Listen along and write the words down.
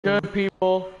Good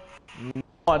people. No,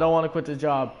 I don't want to quit the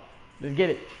job. Let's get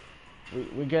it.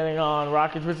 We're getting on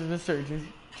Rockets vs. Insurgents.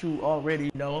 You already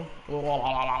know.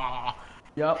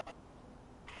 Yup.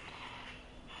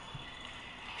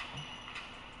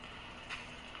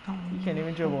 You can't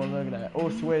even dribble. Look at that. Oh,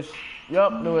 switch.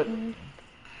 Yup, do it.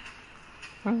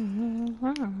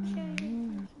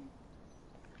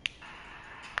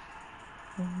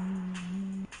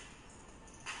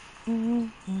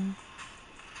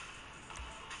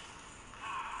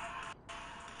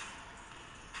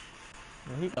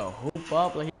 He go hoop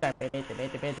up like he got.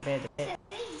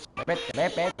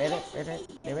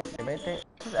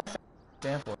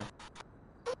 Stand for.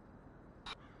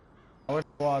 Which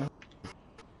one?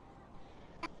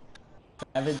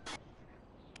 Savage.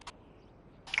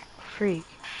 Freak.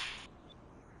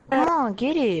 Come on,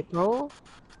 get it, bro.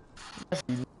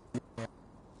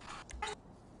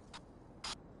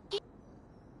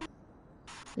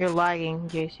 You're lagging,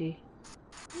 JC.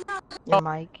 Your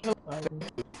mic.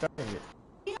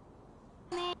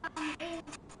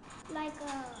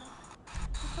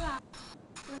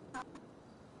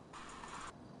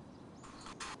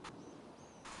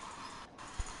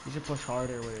 You should push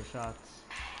harder with your shots.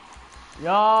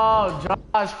 Yo,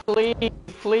 Josh,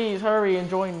 please hurry and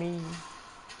join me.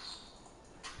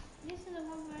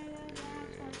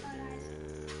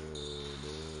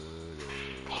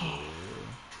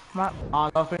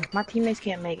 My teammates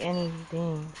can't make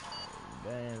anything.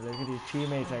 Damn, look at these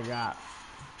teammates I got.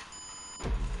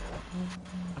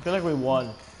 I feel like we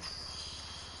won.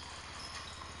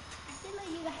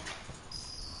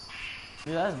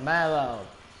 Dude, that's mad loud.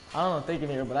 I don't know if they can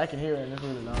hear it, but I can hear it and it's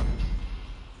really loud.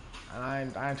 And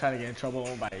I ain't trying to get in trouble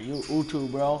by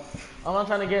YouTube, bro. I'm not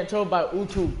trying to get in trouble by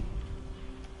YouTube.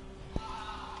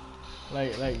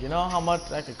 Like, you know how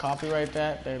much I could copyright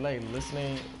that? They're like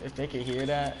listening, if they could hear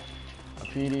that. A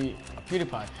Pretty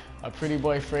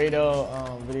Boy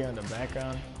Fredo video in the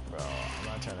background. Bro, I'm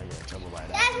not trying to get in trouble by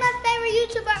that. That's my favorite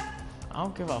YouTuber. I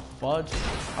don't give a fudge.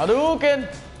 Hadouken!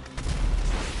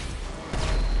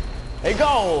 Hey, go!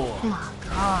 Oh my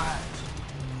god.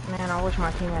 Man, I wish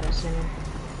my team had a center.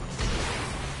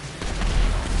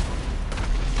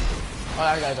 Oh,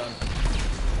 that guy done.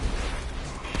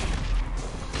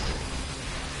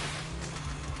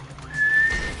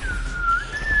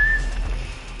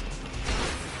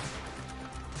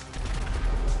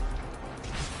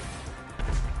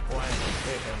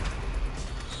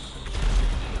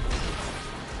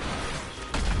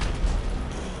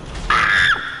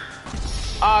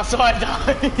 Ah, so I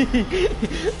died.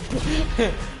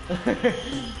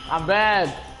 I'm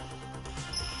bad.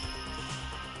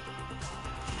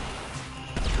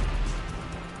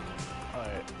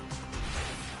 Alright.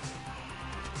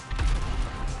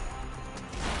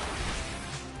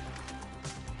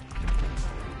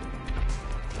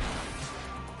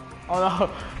 Oh no,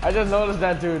 I just noticed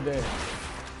that dude there.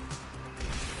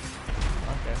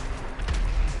 Okay.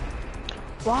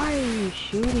 Why are you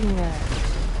shooting that?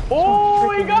 Oh,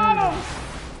 we got him!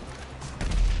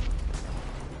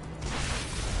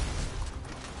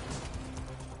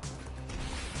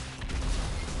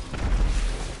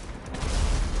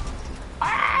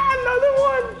 Ah, another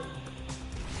one!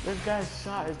 This guy's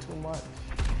shot is too much.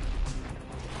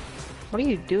 What are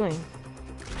you doing?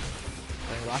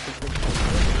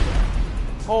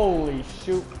 Holy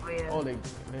shoot. Oh, yeah. Oh, they about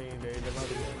to get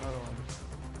another one.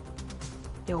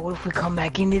 Yo, what if we come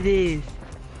back into this?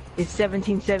 It's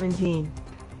 17-17.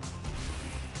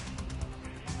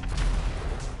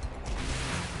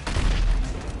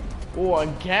 Oh,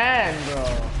 again,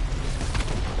 bro.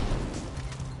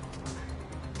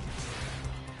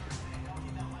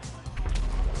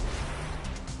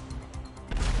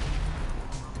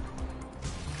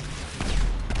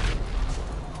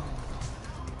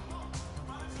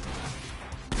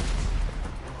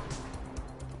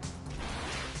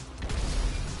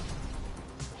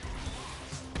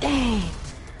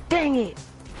 Dang it!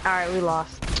 Alright, we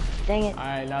lost. Dang it.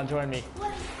 Alright, now join me.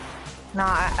 Nah,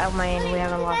 I mean, we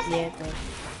haven't lost yet. But...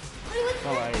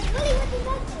 Alright.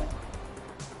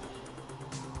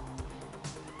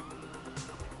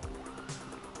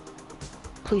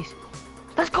 Please.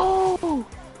 Let's go!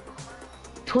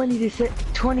 20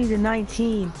 to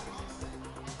 19.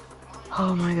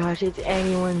 Oh my gosh, it's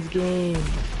anyone's game.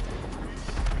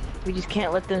 We just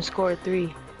can't let them score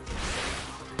 3.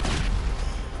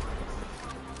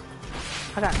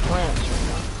 I got clamps right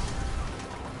now.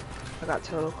 I got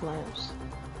total clamps.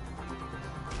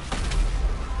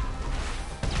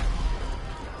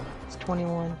 It's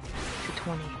 21 to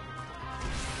 20.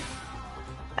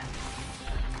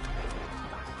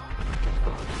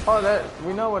 Oh,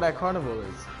 we know where that carnival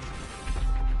is.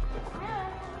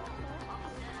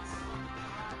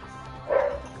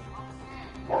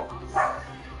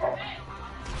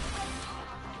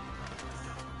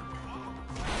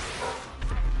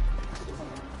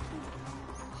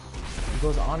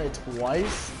 was on it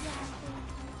twice?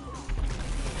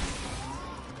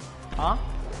 Huh?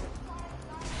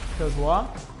 Cause what?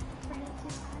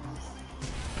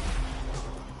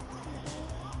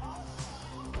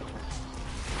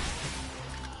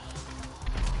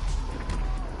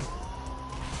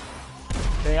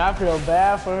 Dang, I feel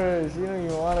bad for her. She don't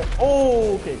even wanna.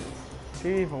 Oh, okay. She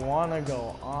didn't even wanna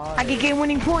go on. I get game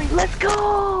winning point. Let's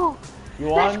go. You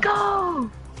won? Let's go.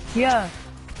 Yeah.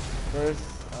 First.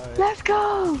 Alright. Let's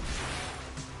go.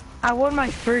 I won my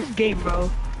first game, bro.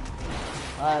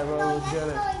 Alright, bro. Let's get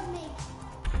it.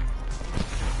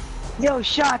 Yo,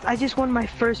 shots. I just won my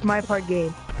first My Part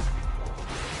game.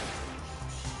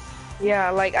 Yeah,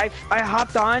 like I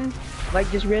hopped on, like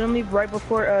just randomly right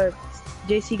before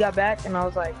JC got back, and I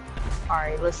was like, all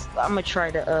right, I'm gonna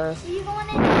try to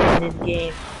win this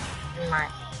game.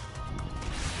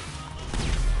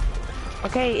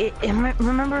 Okay,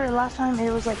 remember last time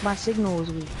it was like my signal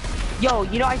was weak. Yo,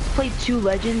 you know I played 2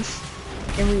 legends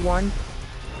and we won.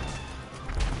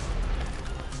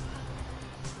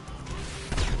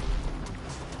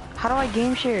 How do I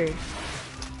game share?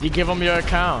 You give them your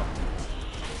account.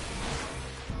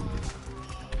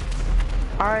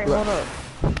 All right, hold up.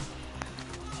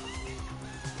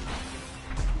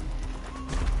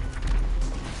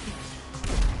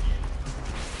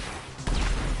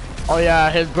 Oh yeah,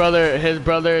 his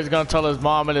brother is gonna tell his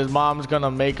mom, and his mom's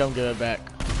gonna make him give it back.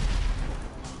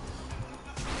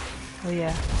 Oh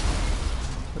yeah.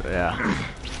 Yeah.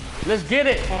 Let's get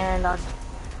it. And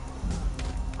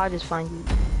I'll just find you.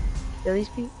 At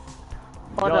least people.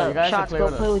 Hold Yo, you up, guys shots. should Go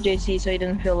play play with JC so he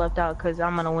doesn't feel left out, cause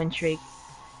I'm on a win streak.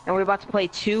 And we're about to play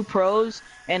 2 pros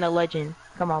and a legend.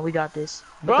 Come on, we got this.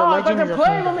 Bro, I thought you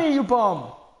play with me, you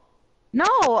bum. No,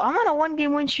 I'm on a 1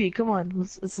 game win streak. Come on,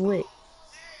 it's lit.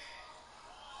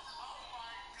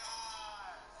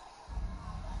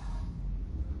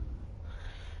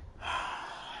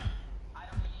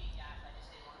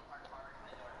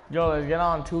 Yo, let's get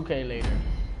on 2K later.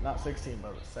 Not 16,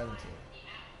 but 17.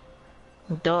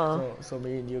 Duh. So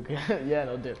me and you can, yeah,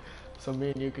 no dip. So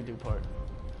me and you can do part.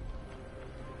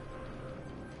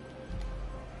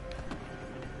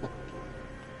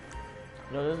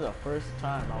 Yo, this is the first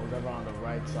time I was ever on the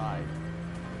right side.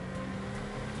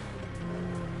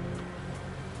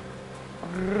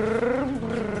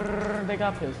 They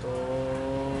got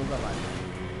pistols. I like it.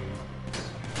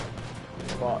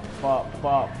 Fudge.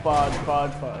 Okay,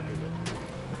 good.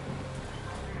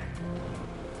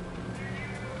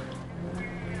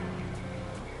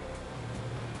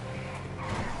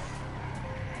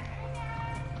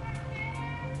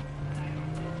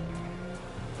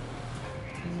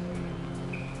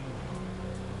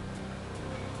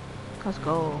 Let's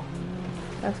go.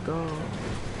 Let's go.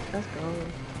 Let's go.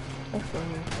 Let's go.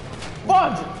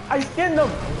 Fudge! I skinned them!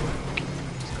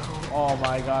 Let's go. Oh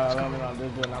my god, I landed on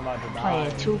this dude and I'm about to die.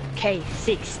 Playing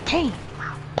 2K16.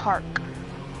 Park.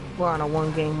 We're on a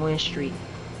 1 game win streak.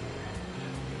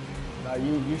 Now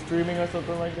you streaming or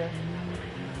something like that?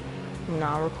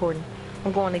 Nah, I'm recording.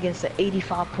 I'm going against the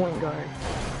 85 point guard.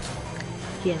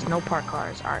 He has no park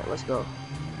cars. Alright, let's go.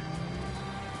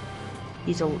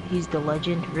 He's the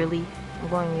legend, really? I'm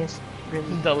going against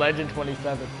really. The Legend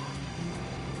 27.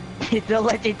 The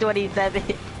legend 27.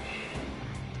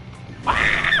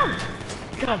 Wow!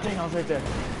 God dang, I was right there.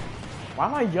 Why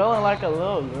am I yelling like a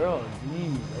little girl?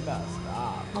 Jeez, I gotta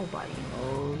stop. Nobody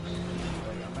knows.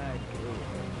 Like, I'm mad good.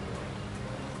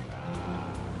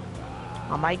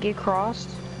 I might get crossed,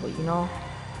 but you know.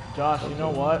 Josh, you know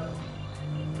what?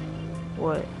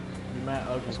 What? You mad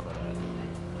ugly for that.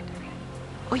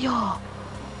 Oh yo!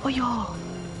 Oh yo!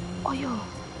 Oh yo!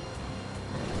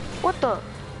 What the?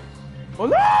 Oh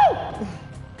no!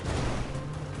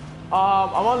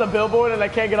 I'm on the billboard and I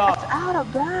can't get off. That's out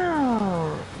of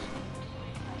bounds.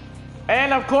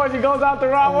 And of course he goes out the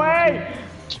wrong way.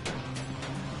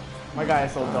 My guy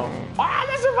is so dope. Ah,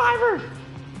 the survivor!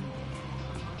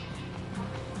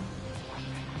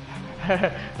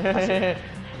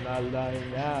 I'm not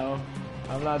dying now.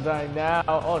 I'm not dying now.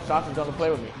 Oh, Shots is gonna play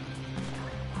with me.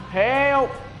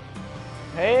 Help!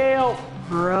 Help!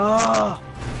 Bruh!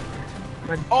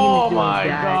 My team Oh is doing my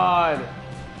bad. god!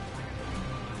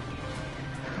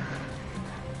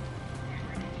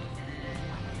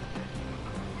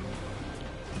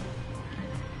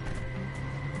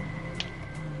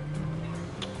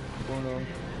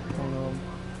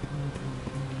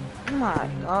 Oh my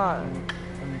god.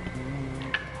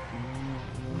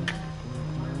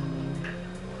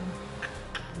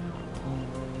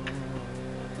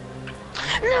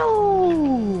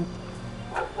 No!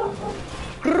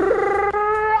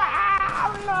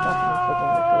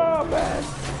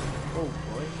 Oh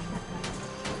boy.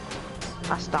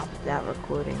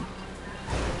 recording.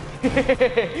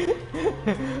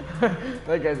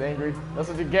 That guy's angry. That's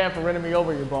what you get for running me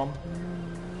over, you bum.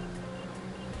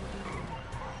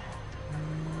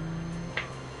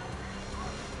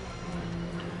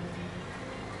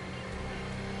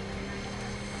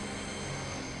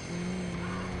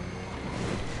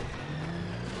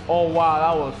 Oh wow,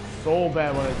 that was so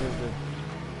bad what I just did.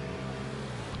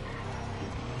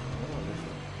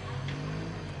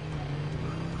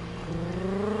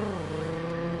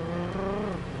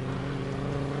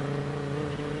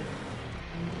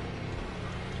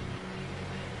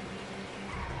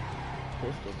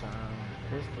 Pistol time,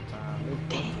 it's pistol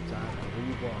time to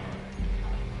rewind.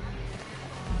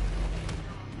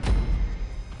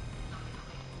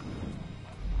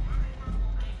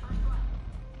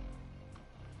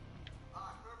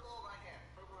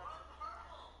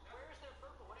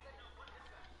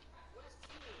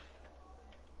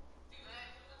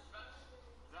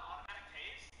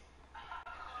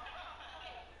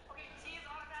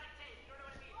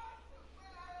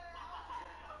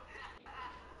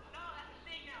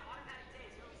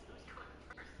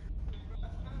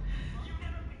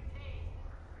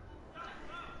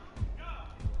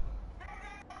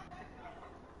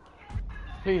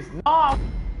 Please, no!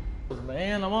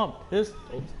 Man, I'm up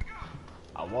pistols.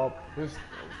 I want pistols.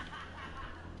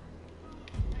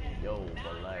 Yo,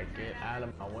 but like, get out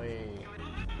of my way.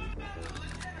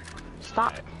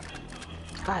 Stop.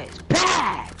 This guy is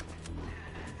bad.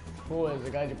 Who is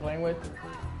the guy you're playing with?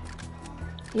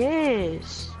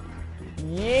 Yes.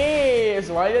 Yes.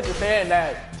 Why you have to say it in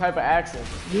that type of accent?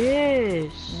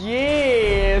 Yes.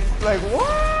 Yes. Like, wow!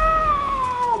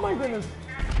 Oh my goodness.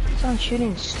 He's on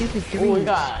shooting stupid threes. Oh, he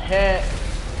got hit.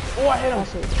 Oh, I hit him.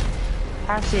 Pass it.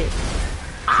 Pass it.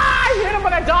 Ah, I hit him,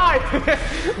 but I died.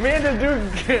 Me and the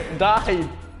dude died.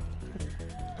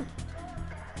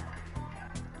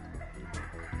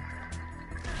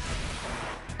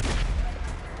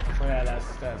 Oh yeah, that's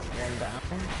one down.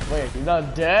 Wait, he's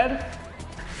not dead?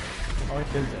 Oh,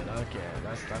 he is dead. Okay,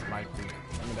 that's my team.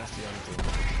 I mean, that's the other team.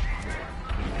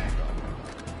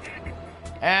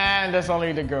 And there's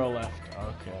only the girl left.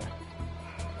 Okay.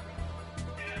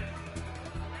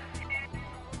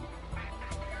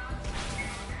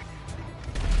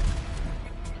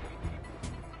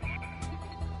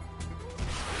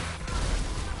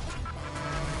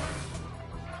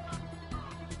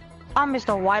 I missed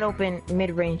a wide open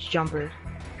mid-range jumper.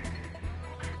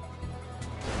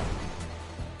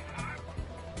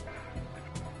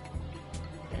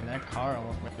 And that car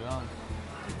almost made it on.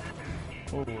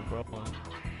 Oh, bro.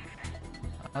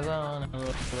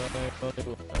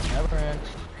 Never ends.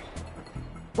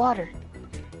 Water.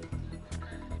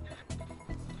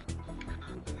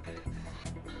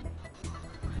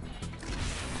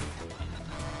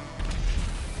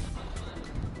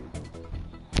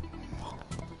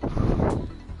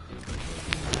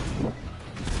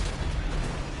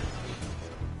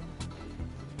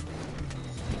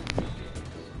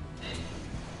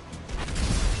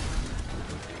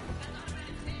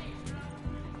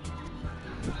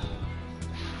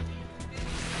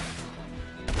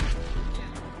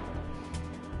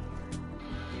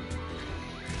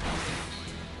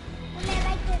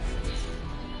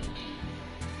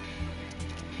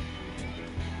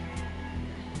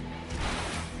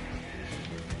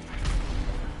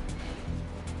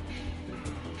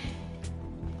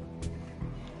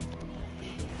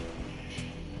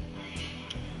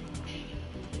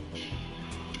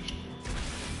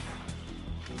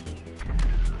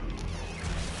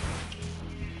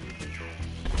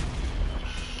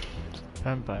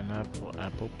 And pineapple,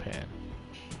 apple pen.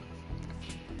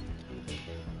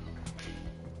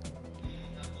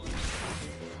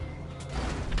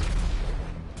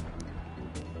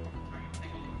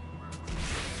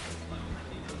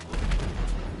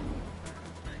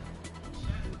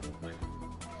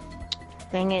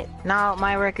 Dang it. Now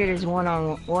my record is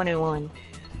 1-1.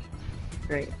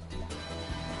 Great.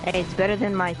 Hey, it's better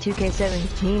than my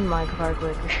 2K17 my card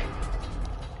record.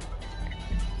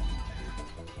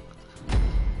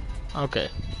 Okay.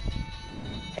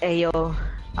 Hey yo,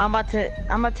 I'm about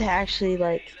to actually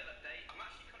like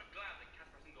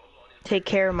take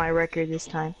care of my record this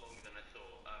time.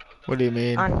 What do you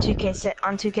mean? On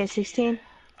 2K16,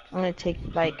 I'm gonna take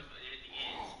like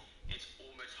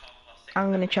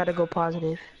I'm gonna try to go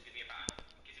positive.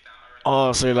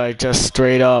 Oh, so you're like just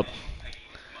straight up.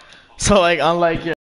 So like unlike your